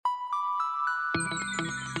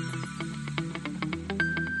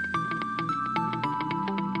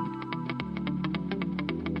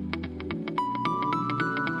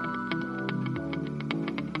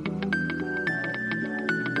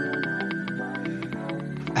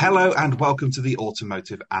Hello and welcome to the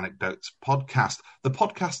Automotive Anecdotes podcast, the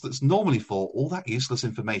podcast that's normally for all that useless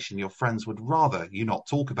information your friends would rather you not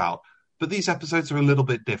talk about. But these episodes are a little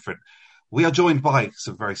bit different. We are joined by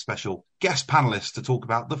some very special guest panelists to talk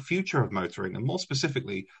about the future of motoring and more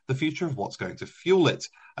specifically, the future of what's going to fuel it.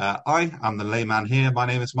 I am the layman here. My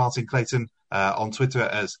name is Martin Clayton, on Twitter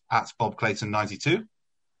as @BobClayton92.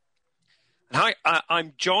 Hi,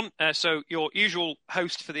 I'm John, so your usual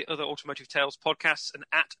host for the other Automotive Tales podcasts, and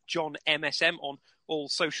 @JohnMSM on all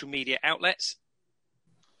social media outlets.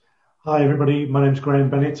 Hi everybody, my name's Graham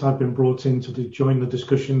Bennett. I've been brought in to join the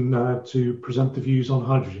discussion to present the views on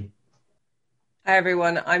hydrogen. Hi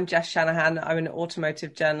everyone, I'm Jess Shanahan. I'm an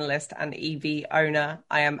automotive journalist and EV owner.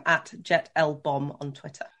 I am @JetLBomb on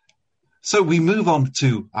Twitter. So we move on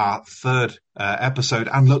to our third episode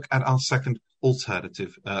and look at our second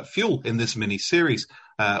alternative fuel in this mini-series,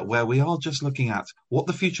 where we are just looking at what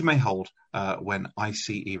the future may hold when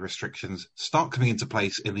ICE restrictions start coming into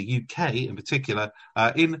place in the UK in particular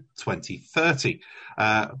in 2030.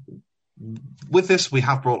 With this, we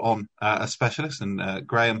have brought on a specialist, and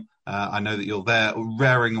Graham, I know that you're there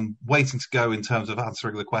raring and waiting to go in terms of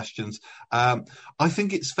answering the questions. I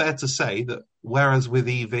think it's fair to say that whereas with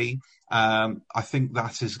EV, I think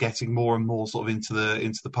that is getting more and more sort of into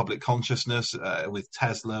the public consciousness with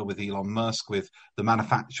Tesla, with Elon Musk, with the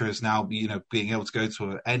manufacturers now, being able to go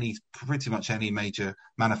to pretty much any major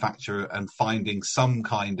manufacturer and finding some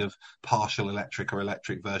kind of partial electric or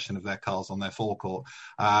electric version of their cars on their forecourt.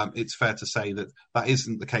 It's fair to say that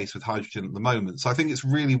isn't the case with hydrogen at the moment. So I think it's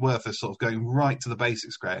really worth us sort of going right to the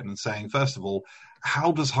basics, Graham, and saying, first of all,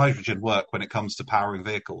 how does hydrogen work when it comes to powering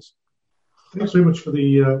vehicles? Thanks very much for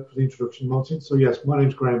the introduction, Martin. So yes, my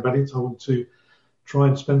name's Graham Bennett. I want to try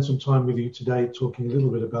and spend some time with you today talking a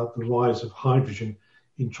little bit about the rise of hydrogen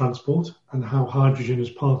in transport and how hydrogen as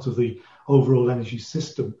part of the overall energy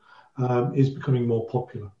system is becoming more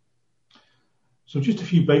popular. So just a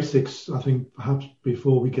few basics, I think, perhaps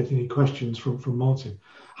before we get any questions from Martin.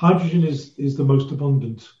 Hydrogen is the most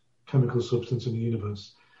abundant chemical substance in the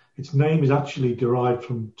universe. Its name is actually derived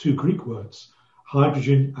from two Greek words,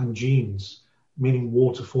 hydrogen and genes, meaning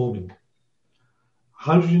water forming.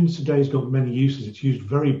 Hydrogen today has got many uses. It's used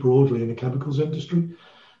very broadly in the chemicals industry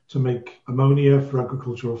to make ammonia for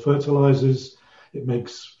agricultural fertilizers. It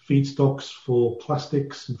makes feedstocks for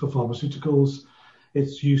plastics and for pharmaceuticals.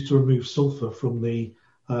 It's used to remove sulfur from the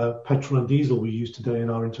petrol and diesel we use today in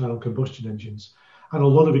our internal combustion engines. And a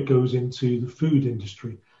lot of it goes into the food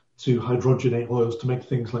industry to hydrogenate oils to make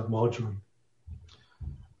things like margarine.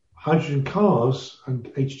 Hydrogen cars and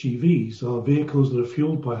HGVs are vehicles that are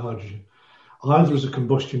fueled by hydrogen, either as a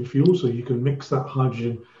combustion fuel, so you can mix that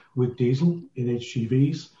hydrogen with diesel in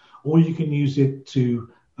HGVs, or you can use it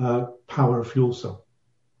to power a fuel cell.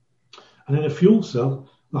 And in a fuel cell,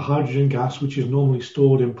 the hydrogen gas, which is normally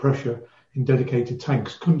stored in pressure in dedicated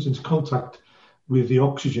tanks, comes into contact with the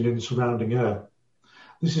oxygen in the surrounding air.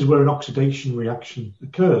 This is where an oxidation reaction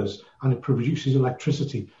occurs, and it produces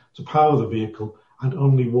electricity to power the vehicle and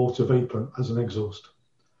only water vapor as an exhaust.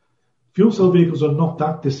 Fuel cell vehicles are not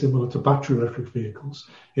that dissimilar to battery electric vehicles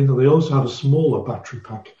in that they also have a smaller battery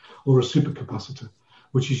pack or a supercapacitor,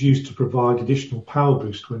 which is used to provide additional power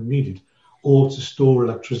boost when needed or to store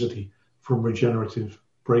electricity from regenerative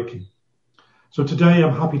braking. So today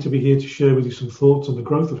I'm happy to be here to share with you some thoughts on the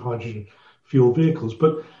growth of hydrogen fuel vehicles,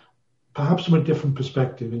 but perhaps from a different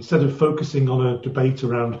perspective. Instead of focusing on a debate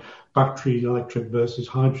around battery electric versus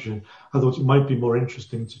hydrogen, I thought it might be more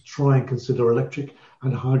interesting to try and consider electric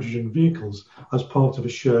and hydrogen vehicles as part of a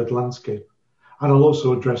shared landscape. And I'll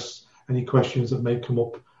also address any questions that may come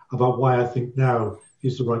up about why I think now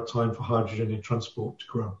is the right time for hydrogen in transport to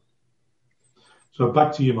grow. So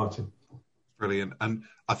back to you, Martin. Brilliant. And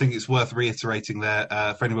I think it's worth reiterating there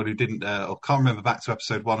for anyone who didn't or can't remember back to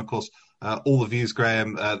episode 1, of course, all the views,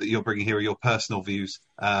 Graham, that you're bringing here are your personal views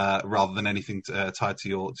rather than anything tied to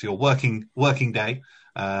your working day.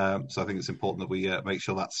 So I think it's important that we make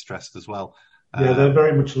sure that's stressed as well. Yeah, they're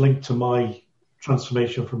very much linked to my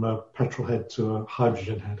transformation from a petrol head to a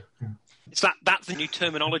hydrogen head. Yeah. It's that's the new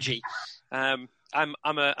terminology. I'm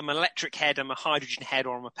an electric head, I'm a hydrogen head,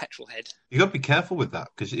 or I'm a petrol head. You've got to be careful with that,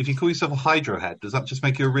 because if you call yourself a hydro head, does that just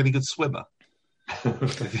make you a really good swimmer?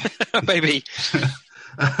 Maybe.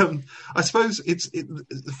 I suppose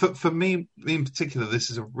for me in particular, this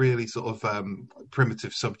is a really sort of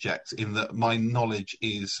primitive subject in that my knowledge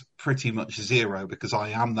is pretty much zero because I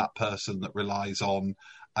am that person that relies on,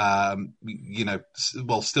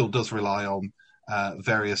 still does rely on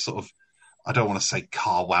various sort of, I don't want to say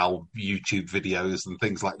car wow YouTube videos and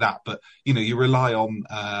things like that, but you rely on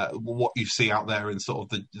what you see out there in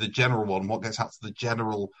sort of the general one, what gets out to the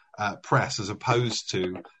general press, as opposed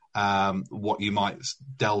to what you might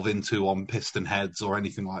delve into on Piston Heads or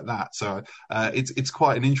anything like that. So it's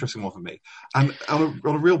quite an interesting one for me. And on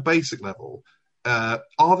a real basic level,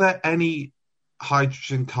 are there any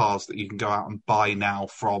hydrogen cars that you can go out and buy now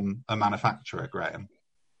from a manufacturer, Graham?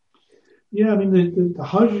 Yeah, I mean, the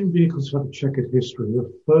hydrogen vehicles have a checkered history.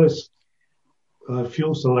 The first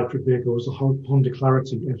fuel cell electric vehicle was the Honda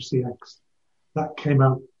Clarity FCX. That came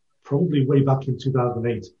out probably way back in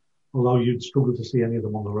 2008, although you'd struggle to see any of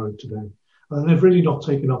them on the road today. And they've really not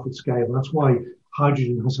taken off at scale. And that's why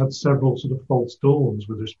hydrogen has had several sort of false dawns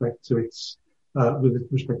with respect to its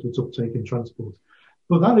uptake in transport.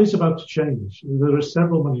 But that is about to change. There are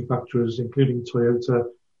several manufacturers, including Toyota,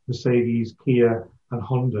 Mercedes, Kia, and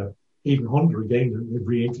Honda. Even Honda again, they're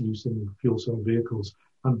reintroducing fuel cell vehicles,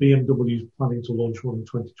 and BMW is planning to launch one in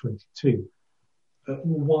 2022.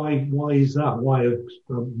 Why is that? Why are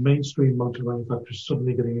mainstream motor manufacturers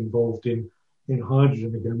suddenly getting involved in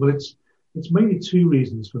hydrogen again? Well, it's mainly two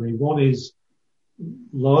reasons for me. One is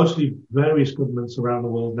largely various governments around the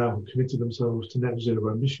world now have committed themselves to net zero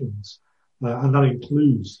emissions, and that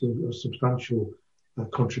includes a substantial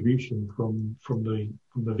contribution from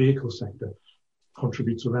the vehicle sector.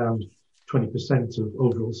 Contributes around 20% of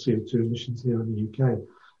overall CO2 emissions here in the UK.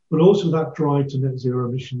 But also that drive to net zero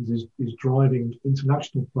emissions is driving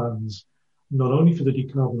international plans, not only for the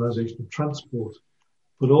decarbonisation of transport,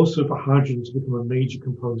 but also for hydrogen to become a major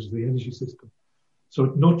component of the energy system.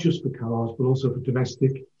 So not just for cars, but also for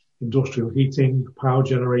domestic, industrial heating, power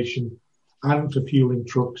generation, and for fueling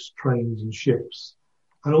trucks, trains and ships.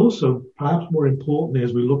 And also, perhaps more importantly,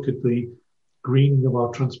 as we look at the greening of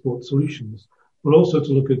our transport solutions, but also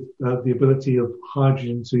to look at the ability of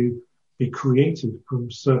hydrogen to be created from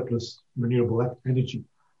surplus renewable energy.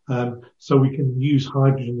 So we can use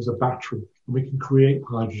hydrogen as a battery, and we can create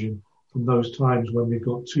hydrogen from those times when we've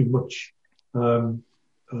got too much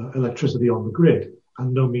electricity on the grid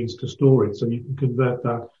and no means to store it. So you can convert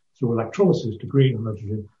that through electrolysis to green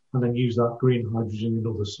hydrogen and then use that green hydrogen in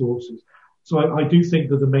other sources. So I do think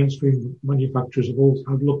that the mainstream manufacturers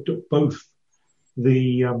have looked at both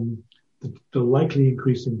the likely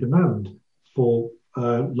increase in demand for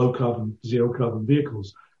low carbon, zero carbon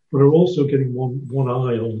vehicles, but are also getting one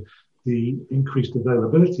eye on the increased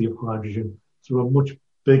availability of hydrogen through a much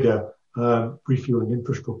bigger refueling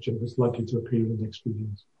infrastructure that's likely to appear in the next few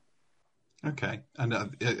years. Okay, and I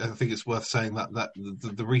think it's worth saying that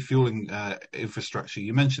the refueling infrastructure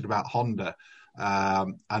you mentioned about Honda,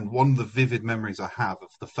 and one of the vivid memories I have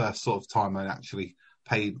of the first sort of time I actually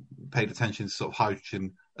paid attention to sort of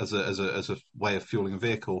hydrogen as a way of fueling a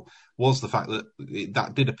vehicle was the fact that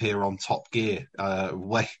that did appear on Top Gear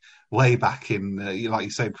way back in like you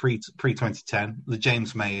say pre 2010, the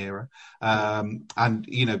James May era, and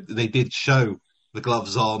they did show the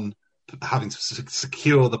gloves on, having to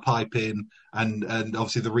secure the pipe in, and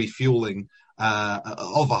obviously the refueling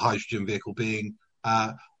of a hydrogen vehicle being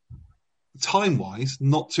time-wise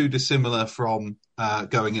not too dissimilar from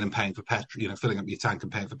going in and paying for petrol, filling up your tank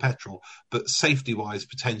and paying for petrol, but safety-wise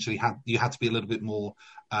potentially you had to be a little bit more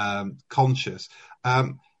conscious.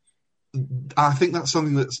 I think that's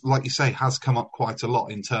something that's, like you say, has come up quite a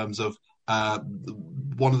lot in terms of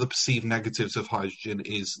one of the perceived negatives of hydrogen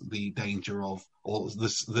is the danger of, or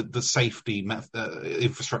the safety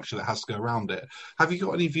infrastructure that has to go around it. Have you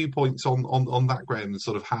got any viewpoints on that, Graham, and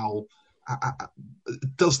sort of how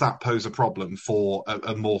does that pose a problem for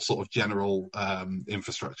a more sort of general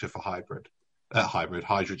infrastructure for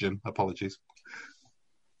hydrogen? Apologies.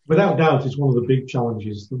 Without doubt, it's one of the big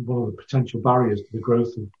challenges, one of the potential barriers to the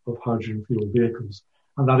growth of hydrogen fuel vehicles,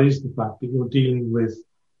 and that is the fact that you're dealing with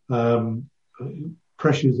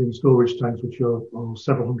pressures in storage tanks which are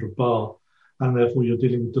several hundred bar, and therefore you're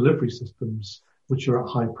dealing with delivery systems which are at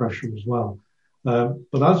high pressure as well.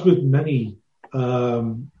 But as with many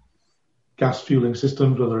gas fueling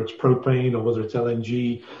systems, whether it's propane or whether it's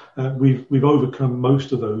LNG, we've overcome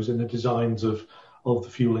most of those in the designs of the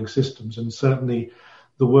fueling systems, and certainly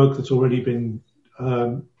the work that's already been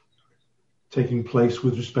taking place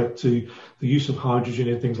with respect to the use of hydrogen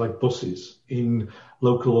in things like buses, in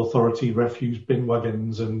local authority refuse bin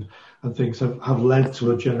wagons and things have led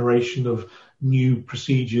to a generation of new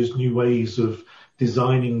procedures, new ways of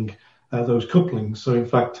designing those couplings. So in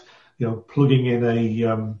fact, plugging in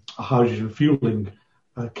a hydrogen fueling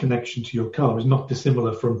connection to your car is not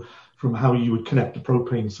dissimilar from how you would connect a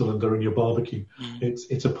propane cylinder in your barbecue.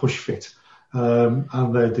 It's a push fit,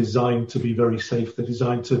 and they're designed to be very safe. They're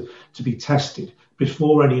designed to be tested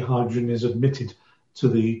before any hydrogen is admitted to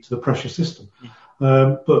the pressure system.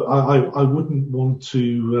 But I wouldn't want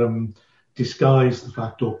to disguise the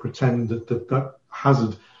fact or pretend that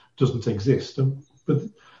hazard doesn't exist. But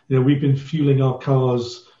we've been fueling our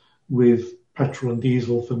cars with petrol and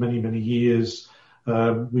diesel for many, many years.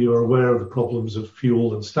 We are aware of the problems of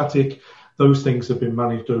fuel and static. Those things have been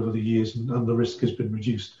managed over the years, and the risk has been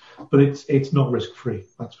reduced. But it's not risk-free,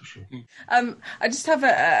 that's for sure. I just have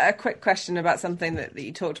a quick question about something that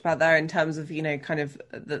you talked about there in terms of, kind of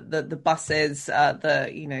the buses,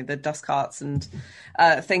 the dust carts and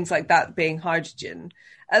things like that being hydrogen.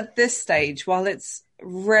 At this stage, while it's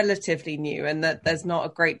relatively new and that there's not a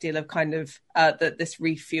great deal of kind of this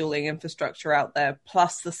refueling infrastructure out there,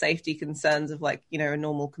 plus the safety concerns of a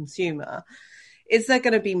normal consumer, is there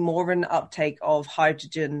going to be more of an uptake of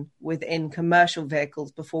hydrogen within commercial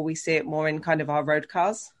vehicles before we see it more in kind of our road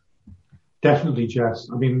cars? Definitely, Jess.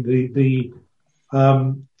 I mean, the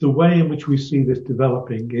way in which we see this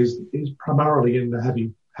developing is primarily in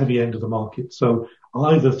the heavy end of the market. So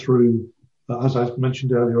either through, as I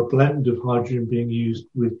mentioned earlier, a blend of hydrogen being used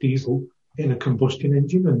with diesel in a combustion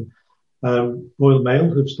engine. And Royal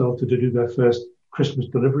Mail have started to do their first Christmas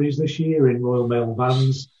deliveries this year in Royal Mail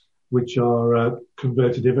vans, which are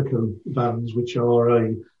converted Iveco vans, which are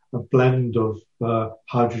a blend of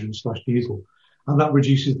hydrogen/diesel. And that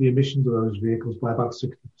reduces the emissions of those vehicles by about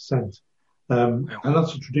 60%. And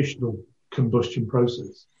that's a traditional combustion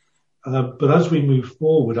process. But as we move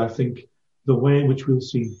forward, I think the way in which we'll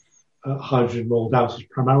see hydrogen rolled out is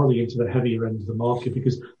primarily into the heavier end of the market,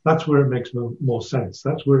 because that's where it makes more sense.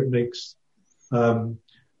 That's where it makes, we're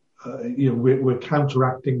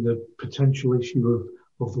counteracting the potential issue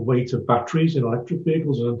of the weight of batteries in electric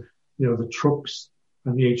vehicles and, the trucks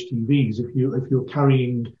and the HGVs. If you're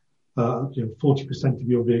carrying, 40% of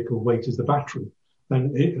your vehicle weight is the battery,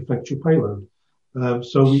 then it affects your payload.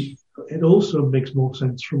 So it also makes more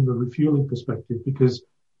sense from the refueling perspective, because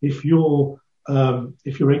if your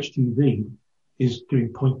HGV is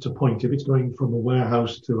doing point to point, if it's going from a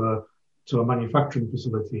warehouse to a manufacturing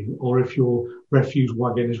facility, or if your refuse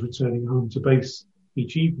wagon is returning home to base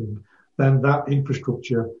each evening, then that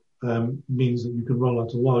infrastructure means that you can roll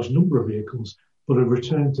out a large number of vehicles. But a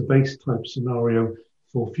return to base type scenario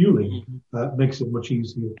for fueling makes it much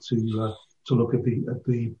easier to look at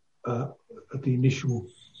the initial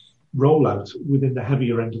rollout within the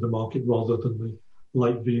heavier end of the market rather than the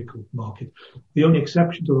light vehicle market. The only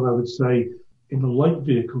exception to that, I would say, in the light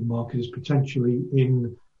vehicle market is potentially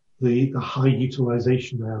in the high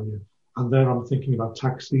utilization area. And there I'm thinking about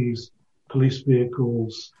taxis, police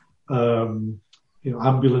vehicles,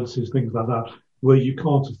 ambulances, things like that, where you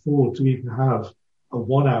can't afford to even have a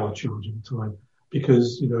 1 hour charging time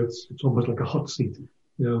because, it's almost like a hot seat.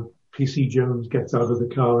 PC Jones gets out of the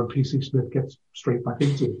car and PC Smith gets straight back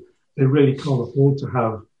into it. They really can't afford to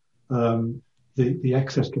have the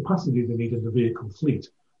excess capacity they need in the vehicle fleet.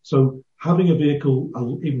 So having a vehicle,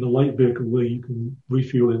 even a light vehicle, where you can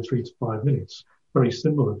refuel in 3 to 5 minutes, very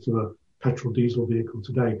similar to a petrol diesel vehicle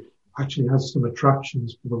today, actually has some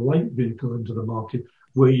attractions for the light vehicle into the market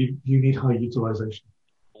where you need high utilization.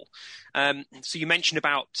 So you mentioned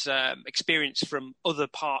about experience from other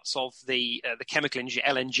parts of the chemical industry,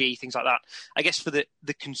 LNG, things like that. I guess for the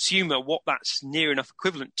consumer, what that's near enough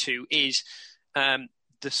equivalent to is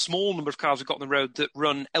the small number of cars we've got on the road that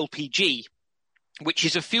run LPG, which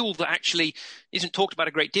is a fuel that actually isn't talked about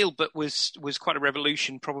a great deal, but was quite a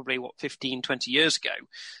revolution probably, 15, 20 years ago.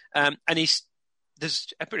 And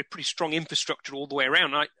there's a pretty strong infrastructure all the way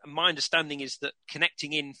around. My understanding is that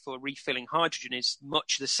connecting in for refilling hydrogen is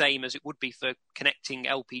much the same as it would be for connecting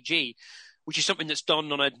LPG, which is something that's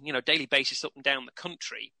done on a daily basis up and down the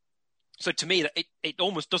country. So to me, it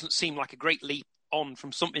almost doesn't seem like a great leap on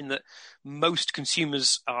from something that most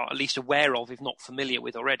consumers are at least aware of, if not familiar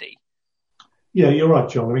with already. Yeah, you're right,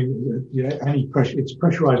 John. I mean, it's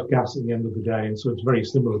pressurized gas at the end of the day, and so it's very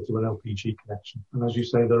similar to an LPG connection. And as you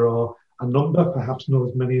say, there are a number, perhaps not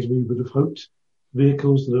as many as we would have hoped,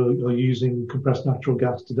 vehicles that are using compressed natural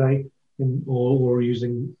gas today or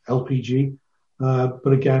using LPG.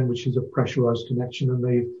 But again, which is a pressurized connection,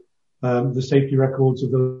 and the safety records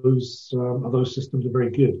of those systems are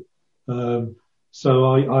very good.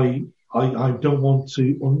 So I don't want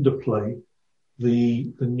to underplay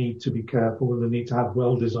the need to be careful and the need to have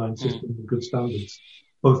well-designed systems and good standards,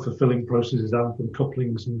 both for filling processes and for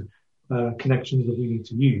couplings and connections that we need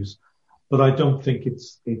to use. but I don't think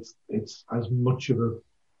it's as much of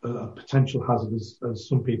a potential hazard as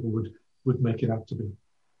some people would make it out to be.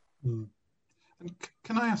 Mm.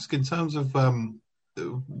 Can I ask, in terms of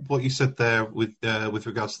what you said there with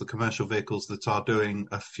regards to the commercial vehicles that are doing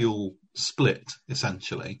a fuel split,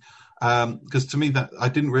 essentially, because to me that I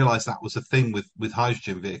didn't realise that was a thing with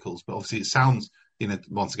hydrogen vehicles, but obviously it sounds,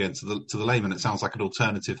 once again to the layman, it sounds like an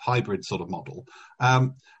alternative hybrid sort of model.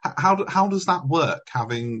 How does that work?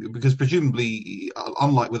 Because presumably,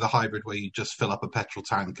 unlike with a hybrid where you just fill up a petrol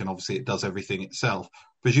tank and obviously it does everything itself,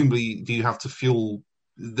 presumably do you have to fuel?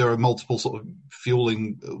 There are multiple sort of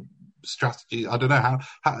fueling strategy. I don't know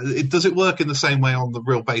how does it work in the same way on the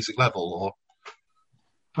real basic level,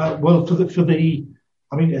 or? Well,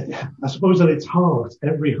 I mean, I suppose at its heart,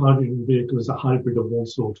 every hydrogen vehicle is a hybrid of one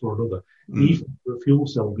sort or another. Even for a fuel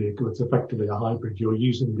cell vehicle, it's effectively a hybrid. You're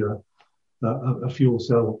using a fuel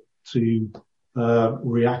cell to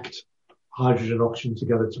react hydrogen and oxygen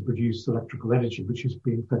together to produce electrical energy, which is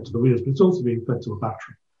being fed to the wheels, but it's also being fed to a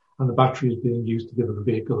battery. And the battery is being used to give the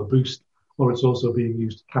vehicle a boost, or it's also being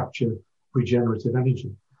used to capture regenerative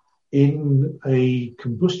energy. In a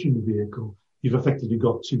combustion vehicle, you've effectively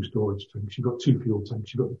got two storage tanks. You've got two fuel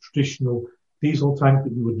tanks. You've got the traditional diesel tank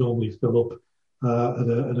that you would normally fill up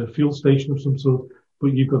at a fuel station of some sort,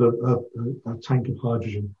 but you've got a tank of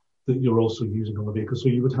hydrogen that you're also using on the vehicle. So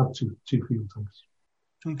you would have two fuel tanks.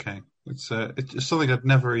 Okay. It's something I'd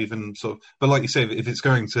never even but like you say, if it's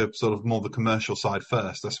going to sort of more the commercial side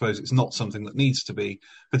first, I suppose it's not something that needs to be,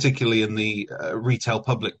 particularly in the retail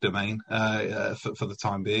public domain, for the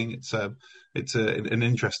time being. It's an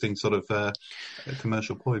interesting sort of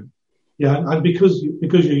commercial point. Yeah, and because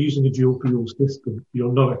you're using a dual fuel system,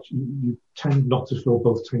 you tend not to fill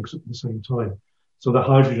both tanks at the same time. So the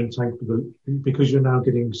hydrogen tank, because you're now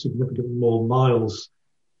getting significantly more miles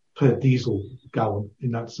per diesel gallon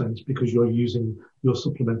in that sense, because you're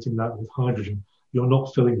supplementing that with hydrogen. You're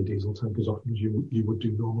not filling the diesel tank as often as you would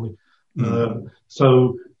do normally.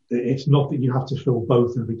 So it's not that you have to fill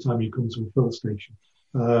both every time you come to a fill station.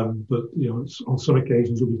 But on some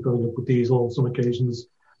occasions you'll be filling up with diesel. On some occasions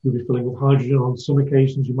you'll be filling with hydrogen. On some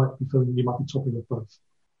occasions you might be topping up both.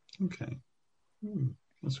 Okay,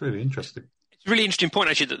 that's really interesting. It's a really interesting point,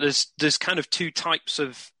 actually, that there's kind of two types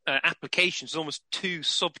of applications. There's almost two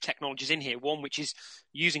sub-technologies in here. One which is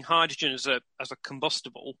using hydrogen as a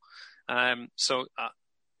combustible,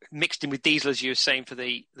 mixed in with diesel, as you were saying, for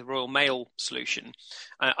the Royal Mail solution.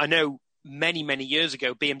 I know many years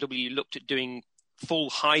ago, BMW looked at doing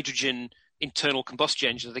full hydrogen internal combustion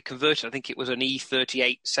engines. They converted, I think it was an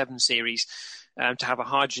E38 7 Series, to have a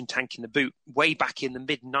hydrogen tank in the boot way back in the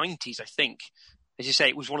mid-90s, I think. As you say,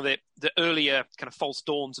 it was one of the earlier kind of false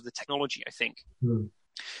dawns of the technology, I think.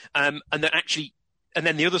 And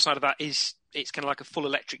then the other side of that is it's kind of like a full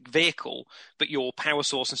electric vehicle, but your power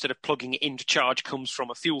source, instead of plugging it into charge, comes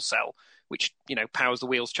from a fuel cell, which powers the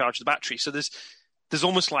wheels, charges the battery. So there's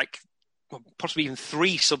almost like possibly even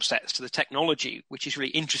three subsets to the technology, which is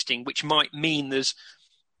really interesting, which might mean there's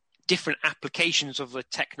different applications of the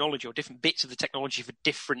technology or different bits of the technology for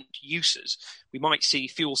different uses. We might see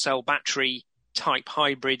fuel cell battery type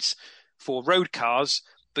hybrids for road cars,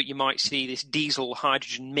 but you might see this diesel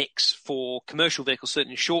hydrogen mix for commercial vehicles,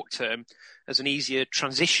 certainly short term, as an easier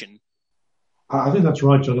transition. I think that's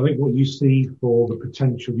right, John. I think what you see for the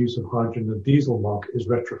potential use of hydrogen in the diesel market is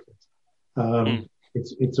retrofit.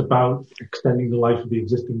 It's about extending the life of the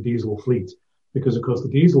existing diesel fleet, because of course the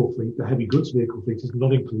diesel fleet, the heavy goods vehicle fleet, is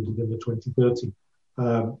not included in the 2030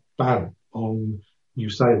 ban on new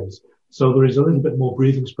sales. So there is a little bit more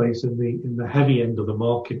breathing space in the heavy end of the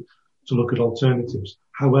market to look at alternatives.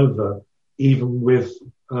 However, even with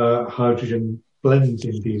hydrogen blends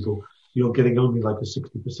in diesel, you're getting only like a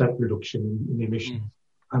 60% reduction in emissions,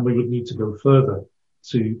 and we would need to go further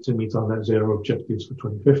to meet our net zero objectives for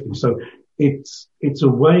 2050. So it's a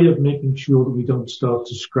way of making sure that we don't start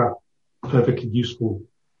to scrap perfectly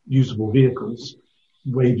usable vehicles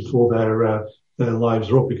way before their lives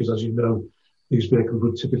are up, because as you know, these vehicles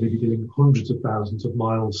would typically be doing hundreds of thousands of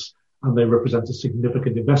miles, and they represent a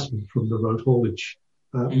significant investment from the road haulage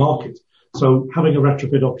market. So having a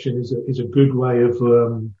retrofit option is a good way of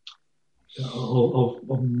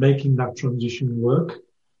making that transition work.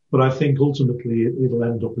 But I think ultimately it'll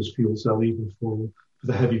end up as fuel cell even for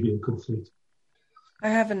the heavy vehicle fleet. I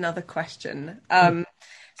have another question.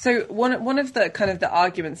 So one of the kind of the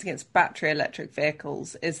arguments against battery electric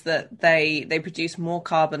vehicles is that they produce more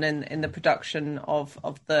carbon in the production of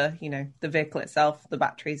the the vehicle itself, the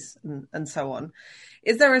batteries and so on.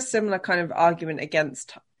 Is there a similar kind of argument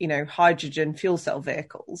against hydrogen fuel cell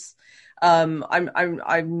vehicles? I'm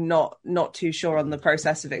not too sure on the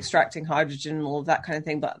process of extracting hydrogen and all of that kind of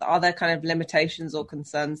thing, but are there kind of limitations or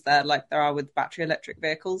concerns there like there are with battery electric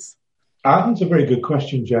vehicles? I think it's a very good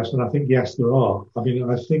question, Jess, and I think, yes, there are. I mean,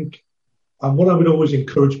 I think, and what I would always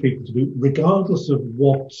encourage people to do, regardless of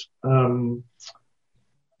what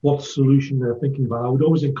solution they're thinking about, I would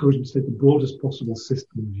always encourage them to take the broadest possible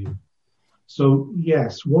system view. So,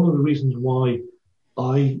 yes, one of the reasons why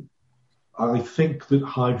I think that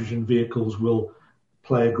hydrogen vehicles will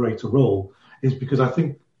play a greater role is because I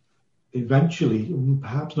think eventually,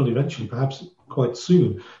 perhaps not eventually, perhaps quite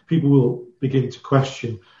soon, people will begin to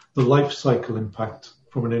question the life cycle impact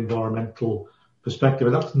from an environmental perspective.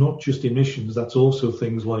 And that's not just emissions, that's also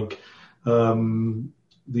things like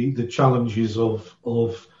the challenges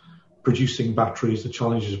of producing batteries, the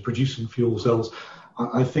challenges of producing fuel cells.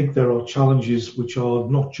 I think there are challenges which are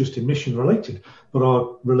not just emission related, but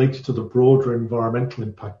are related to the broader environmental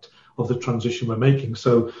impact of the transition we're making.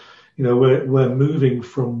 So, you know, we're moving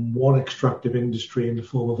from one extractive industry in the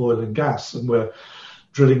form of oil and gas, and we're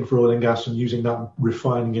drilling for oil and gas and using that,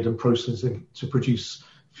 refining it and processing to produce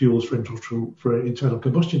fuels for internal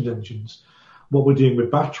combustion engines. What we're doing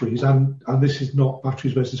with batteries, and this is not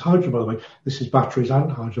batteries versus hydrogen, by the way, this is batteries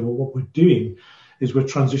and hydrogen, but what we're doing is we're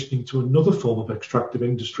transitioning to another form of extractive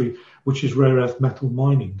industry, which is rare earth metal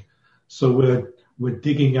mining. So we're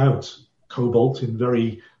digging out cobalt in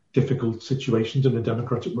very difficult situations in the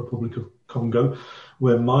Democratic Republic of Congo.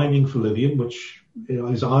 We're mining for lithium, which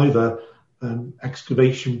is either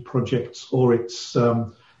excavation projects or it's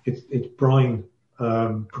brine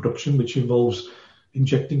production, which involves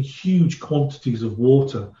injecting huge quantities of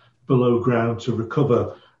water below ground to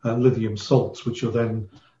recover lithium salts, which are then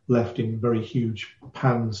left in very huge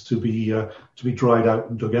pans to be dried out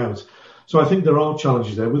and dug out. So I think there are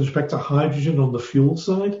challenges there. With respect to hydrogen on the fuel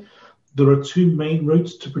side, there are two main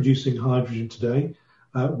routes to producing hydrogen today.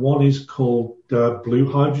 One is called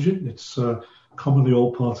blue hydrogen. It's commonly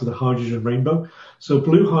all part of the hydrogen rainbow. So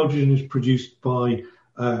blue hydrogen is produced by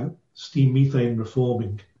steam methane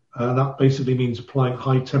reforming. That basically means applying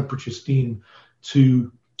high temperature steam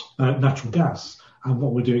to natural gas. And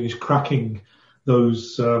what we're doing is cracking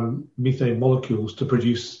those methane molecules to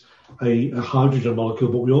produce a hydrogen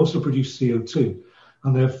molecule, but we also produce CO2.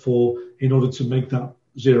 And therefore, in order to make that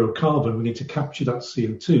zero carbon, we need to capture that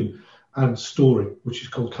CO2 and store it, which is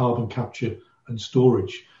called carbon capture and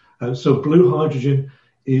storage. So blue hydrogen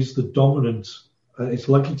is the dominant, it's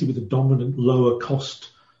likely to be the dominant lower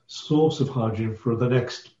cost source of hydrogen for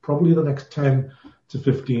probably the next 10 to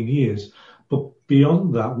 15 years. But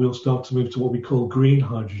beyond that, we'll start to move to what we call green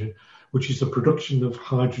hydrogen, which is the production of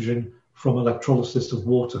hydrogen from electrolysis of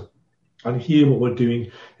water. And here what we're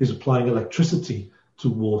doing is applying electricity to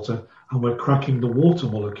water, and we're cracking the water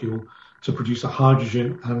molecule to produce a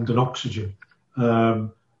hydrogen and an oxygen.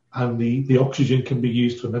 And the oxygen can be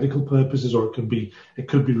used for medical purposes, or it could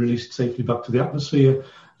be released safely back to the atmosphere.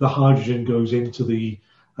 The hydrogen goes could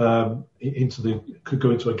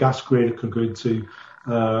go into a gas grid, it could go into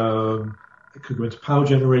power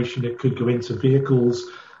generation, it could go into vehicles.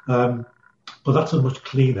 But that's a much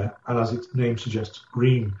cleaner, and as its name suggests,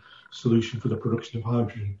 green solution for the production of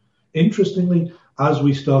hydrogen. Interestingly, as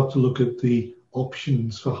we start to look at the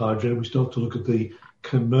options for hydrogen, we start to look at the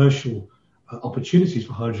commercial opportunities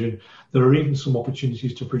for hydrogen, there are even some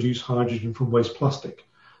opportunities to produce hydrogen from waste plastic.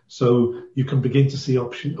 So you can begin to see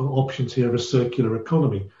options here of a circular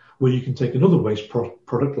economy, where you can take another waste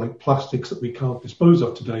product like plastics that we can't dispose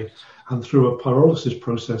of today, and through a pyrolysis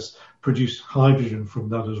process, produce hydrogen from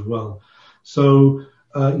that as well. So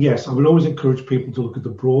yes, I would always encourage people to look at the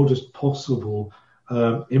broadest possible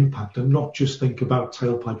impact, and not just think about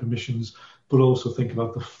tailpipe emissions, but also think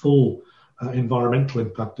about the full environmental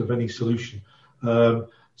impact of any solution.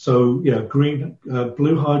 So yeah,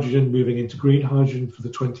 blue hydrogen moving into green hydrogen for the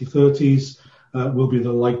 2030s will be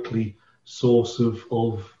the likely source of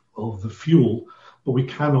the fuel, but we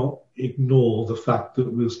cannot ignore the fact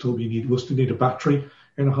that we'll still need a battery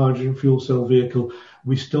in a hydrogen fuel cell vehicle.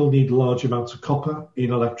 We still need large amounts of copper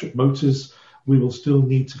in electric motors. We will still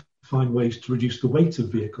need to find ways to reduce the weight of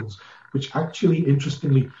vehicles, which actually,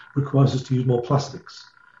 interestingly, requires us to use more plastics.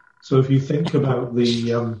 So if you think about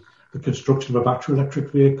the construction of a battery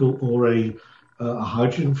electric vehicle or a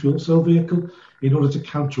hydrogen fuel cell vehicle, in order to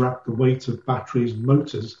counteract the weight of batteries and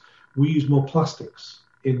motors, we use more plastics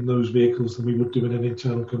in those vehicles than we would do in an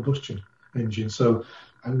internal combustion engine. So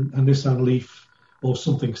a Nissan Leaf or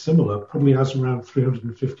something similar probably has around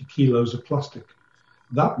 350 kilos of plastic.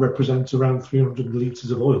 That represents around 300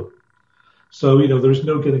 litres of oil. So, there is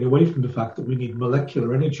no getting away from the fact that we need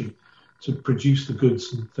molecular energy to produce the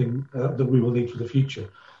goods and things that we will need for the future.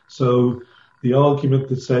 So the argument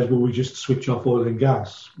that says, well, we just switch off oil and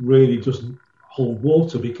gas really doesn't hold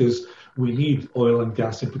water, because we need oil and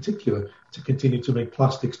gas in particular to continue to make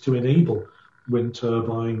plastics to enable wind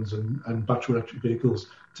turbines and battery electric vehicles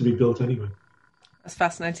to be built anyway. That's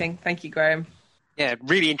fascinating. Thank you, Graham. Yeah,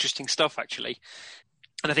 really interesting stuff, actually.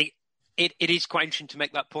 And I think it is quite interesting to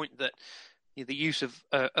make that point that the use of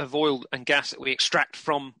oil and gas that we extract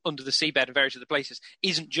from under the seabed and various other places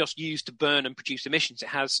isn't just used to burn and produce emissions. It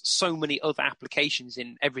has so many other applications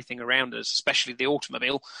in everything around us, especially the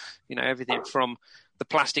automobile. Everything from the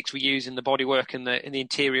plastics we use in the bodywork and in the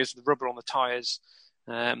interiors, the rubber on the tyres,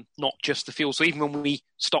 not just the fuel. So even when we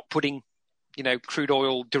stop putting, crude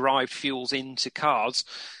oil derived fuels into cars,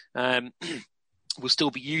 we'll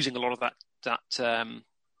still be using a lot of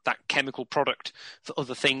that chemical product for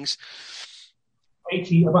other things.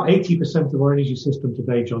 About 80% of our energy system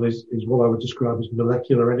today, John, is what I would describe as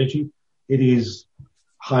molecular energy. It is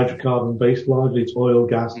hydrocarbon based largely. It's oil,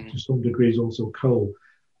 gas, to some degrees also coal.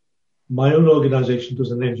 My own organisation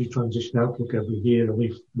does an energy transition outlook every year, and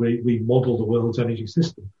we model the world's energy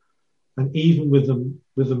system. And even with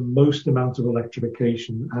the most amount of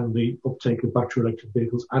electrification and the uptake of battery electric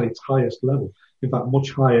vehicles at its highest level, in fact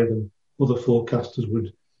much higher than other forecasters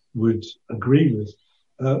would agree with,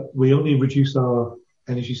 we only reduce our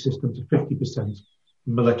energy system to 50%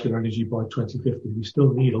 molecular energy by 2050. We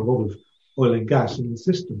still need a lot of oil and gas in the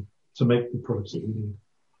system to make the products that we need.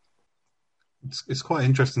 It's quite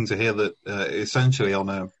interesting to hear that essentially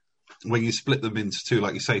when you split them into two,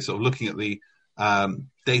 like you say, sort of looking at the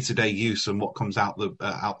day-to-day use and what comes out the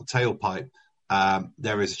tailpipe,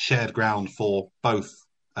 there is shared ground for both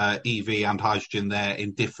EV and hydrogen there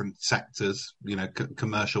in different sectors,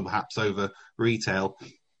 commercial perhaps over retail.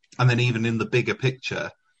 And then even in the bigger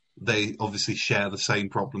picture, they obviously share the same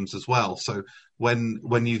problems as well. So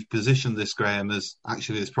when you've positioned this, Graham, as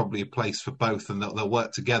actually there's probably a place for both and they'll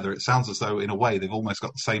work together, it sounds as though in a way they've almost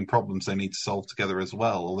got the same problems they need to solve together as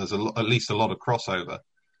well, or there's at least a lot of crossover.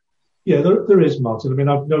 Yeah, there is, Martin. I mean,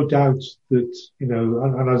 I've no doubt that,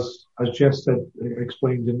 and as Jess said,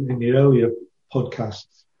 explained in the earlier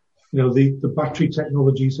podcasts, the battery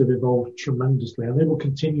technologies have evolved tremendously, and they will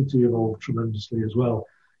continue to evolve tremendously as well.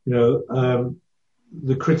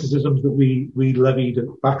 The criticisms that we levied at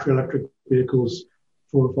battery electric vehicles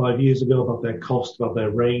 4 or 5 years ago about their cost, about their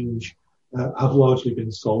range, have largely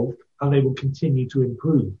been solved, and they will continue to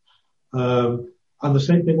improve. And the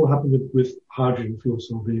same thing will happen with hydrogen fuel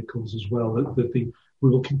cell vehicles as well, that we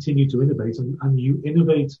will continue to innovate, and you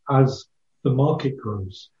innovate as the market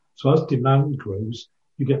grows. So as demand grows,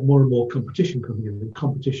 you get more and more competition coming in, and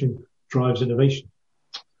competition drives innovation.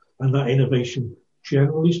 And that innovation,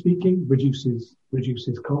 generally speaking, reduces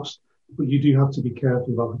cost, but you do have to be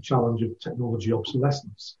careful about the challenge of technology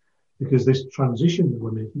obsolescence, because this transition that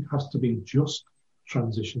we're making has to be just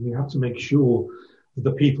transition. We have to make sure that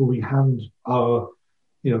the people we hand our,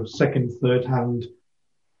 second, third hand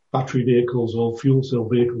battery vehicles or fuel cell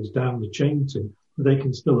vehicles down the chain to, they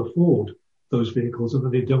can still afford those vehicles, and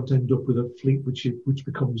that they don't end up with a fleet which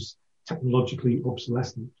becomes technologically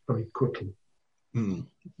obsolescent very quickly. No,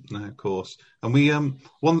 of course. And we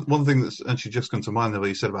one thing that's actually just come to mind there, where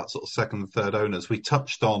you said about sort of second and third owners, we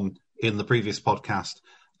touched on in the previous podcast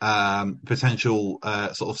potential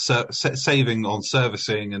sort of saving on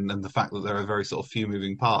servicing and the fact that there are very sort of few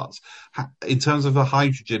moving parts. In terms of a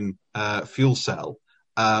hydrogen fuel cell,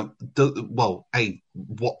 what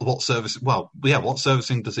service? What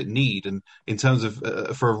servicing does it need? And in terms of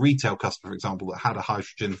for a retail customer, for example, that had a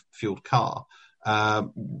hydrogen fueled car,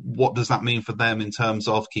 what does that mean for them in terms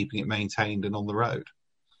of keeping it maintained and on the road?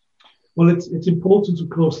 Well, it's important, of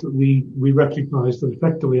course, that we recognise that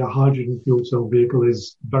effectively a hydrogen fuel cell vehicle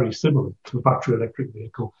is very similar to a battery electric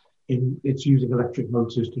vehicle. It's using electric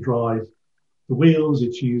motors to drive the wheels.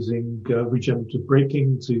 It's using regenerative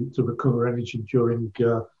braking to recover energy during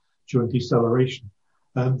deceleration.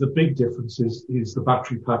 The big difference is the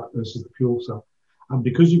battery pack versus the fuel cell. And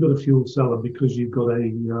because you've got a fuel cell and because you've got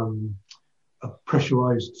a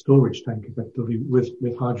pressurized storage tank effectively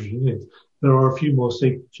with hydrogen in it, there are a few more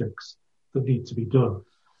safety checks that need to be done.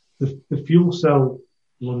 The fuel cell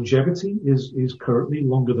longevity is currently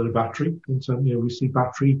longer than a battery. And so, we see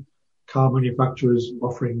battery car manufacturers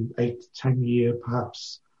offering 8 to 10 year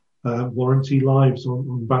perhaps warranty lives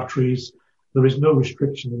on batteries. There is no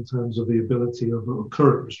restriction in terms of the ability of a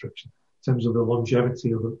current restriction in terms of the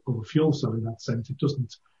longevity of a fuel cell in that sense. It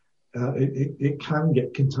doesn't. It can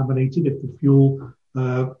get contaminated if the fuel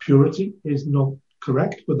purity is not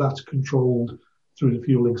correct, but that's controlled through the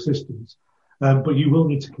fueling systems. But you will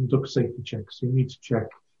need to conduct safety checks. You need to check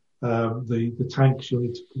the tanks. You'll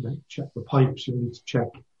need to check the pipes. You'll need to check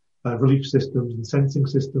relief systems and sensing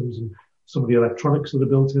systems and some of the electronics that are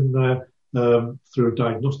built in there through a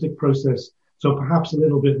diagnostic process. So perhaps a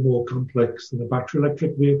little bit more complex than a battery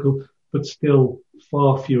electric vehicle, but still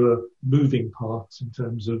far fewer moving parts in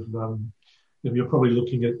terms of, you're probably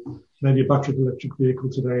looking at maybe a battery electric vehicle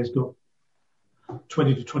today has got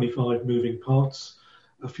 20 to 25 moving parts.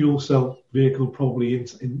 A fuel cell vehicle probably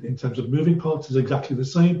in terms of moving parts is exactly the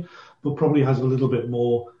same, but probably has a little bit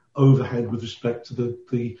more overhead with respect to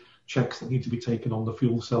the checks that need to be taken on the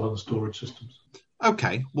fuel cell and storage systems.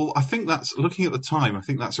 Okay, well, I think that's, looking at the time, I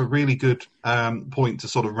think that's a really good point to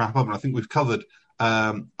sort of wrap up. And I think we've covered,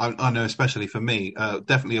 I know especially for me,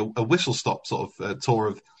 definitely a whistle-stop sort of tour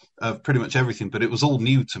of pretty much everything, but it was all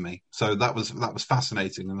new to me. So that was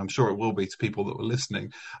fascinating, and I'm sure it will be to people that were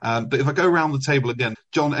listening. But if I go around the table again,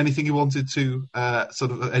 John, anything you wanted to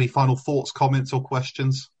any final thoughts, comments or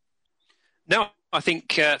questions? No, I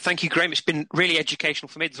think, thank you, Graham. It's been really educational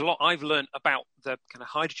for me. There's a lot I've learned about the kind of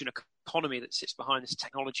hydrogen economy that sits behind this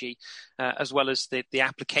technology, as well as the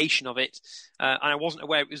application of it. And I wasn't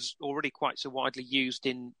aware it was already quite so widely used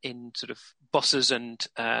in sort of buses and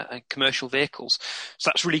commercial vehicles. So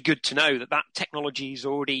that's really good to know that technology is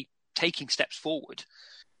already taking steps forward.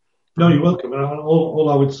 No, you're welcome. And all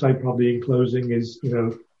I would say probably in closing is,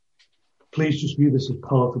 please just view this as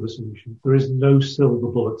part of the solution. There is no silver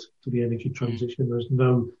bullet to the energy transition. There's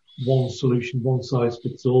no one solution, one size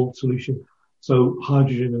fits all solution. So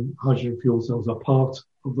hydrogen and hydrogen fuel cells are part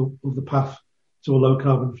of the path to a low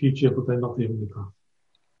carbon future, but they're not the only path.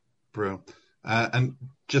 Brilliant. And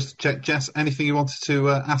just check, Jess, anything you wanted to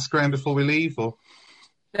ask Graham before we leave, or?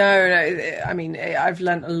 No. I mean, I've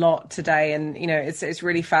learned a lot today, and it's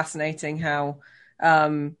really fascinating how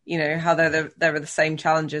how there are the same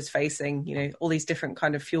challenges facing all these different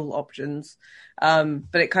kind of fuel options,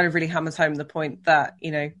 but it kind of really hammers home the point that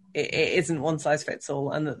it isn't one size fits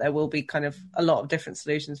all, and that there will be kind of a lot of different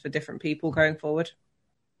solutions for different people going forward.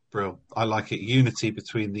 Brilliant. I like it. Unity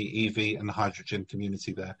between the EV and the hydrogen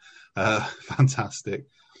community there. Fantastic.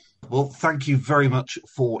 Well, thank you very much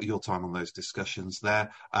for your time on those discussions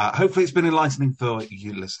there. Hopefully it's been enlightening for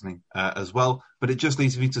you listening as well. But it just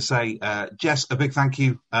leaves me to say, Jess, a big thank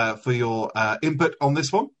you for your input on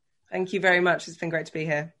this one. Thank you very much. It's been great to be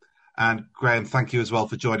here. And Graham, thank you as well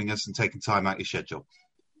for joining us and taking time out of your schedule.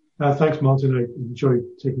 Thanks, Martin. I enjoyed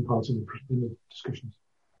taking part in the discussions.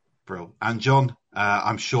 Brilliant. And John,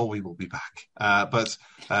 I'm sure we will be back. But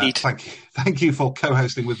thank you for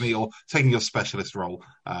co-hosting with me or taking your specialist role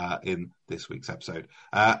in this week's episode.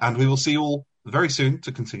 And we will see you all very soon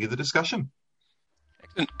to continue the discussion.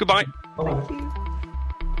 Excellent. Goodbye. Bye. Thank you.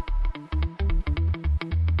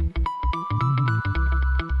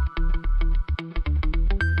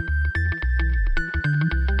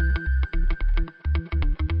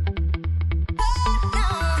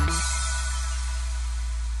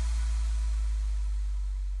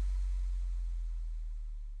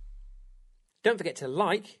 Don't forget to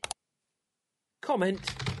like, comment,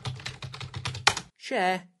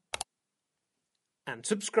 share, and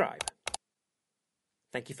subscribe.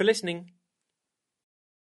 Thank you for listening.